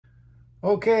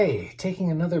Okay,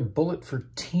 taking another bullet for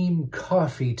Team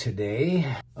Coffee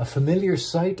today. A familiar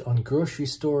sight on grocery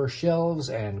store shelves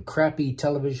and crappy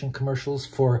television commercials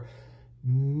for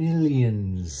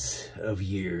millions of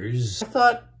years. I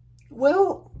thought,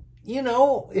 well, you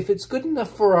know, if it's good enough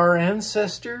for our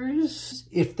ancestors,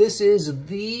 if this is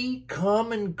the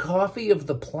common coffee of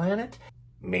the planet,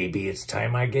 maybe it's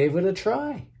time I gave it a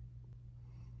try.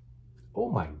 Oh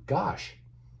my gosh.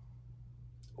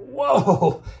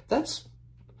 Whoa, that's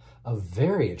a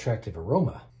very attractive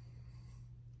aroma.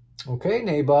 Okay,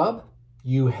 Nabob,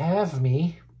 you have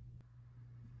me.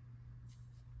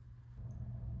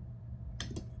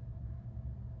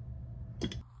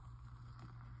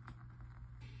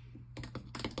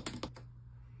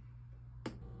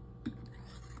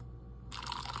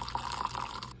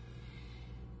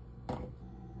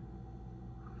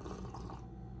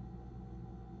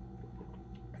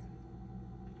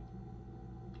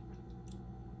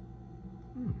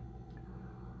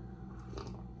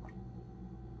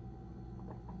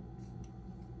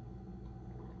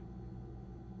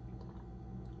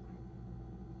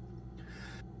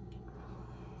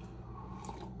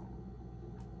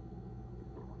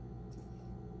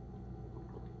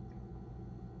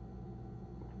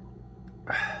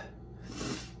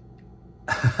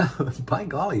 By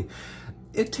golly,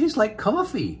 it tastes like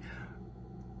coffee.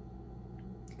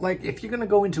 Like if you're going to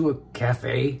go into a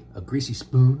cafe, a Greasy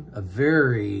Spoon, a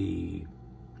very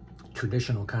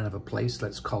traditional kind of a place,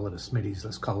 let's call it a Smitty's,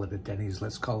 let's call it a Denny's,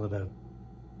 let's call it a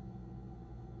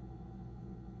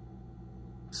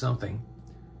something.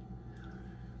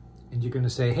 And you're going to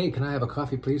say, hey, can I have a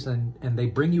coffee, please? And they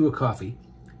bring you a coffee.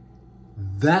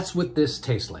 That's what this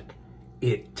tastes like.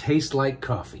 It tastes like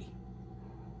coffee.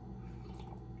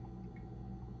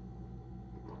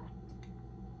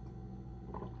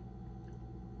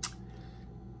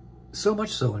 So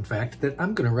much so, in fact, that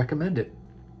I'm going to recommend it.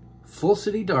 Full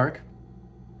City Dark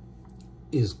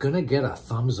is going to get a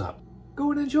thumbs up.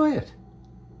 Go and enjoy it.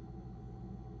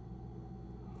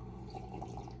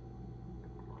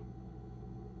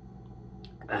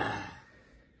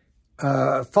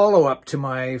 Follow-up to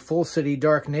my Full City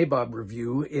Dark Nabob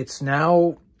review. It's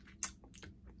now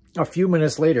a few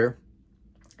minutes later,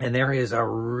 and there is a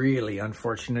really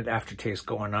unfortunate aftertaste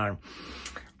going on.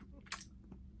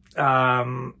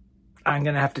 I'm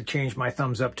going to have to change my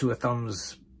thumbs up to a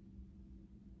thumbs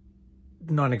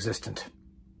non-existent.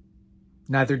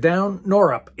 Neither down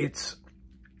nor up.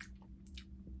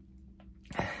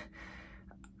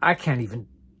 I can't even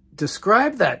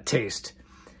describe that taste.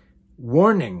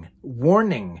 Warning,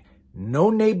 warning, no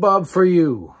Nabob for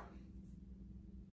you.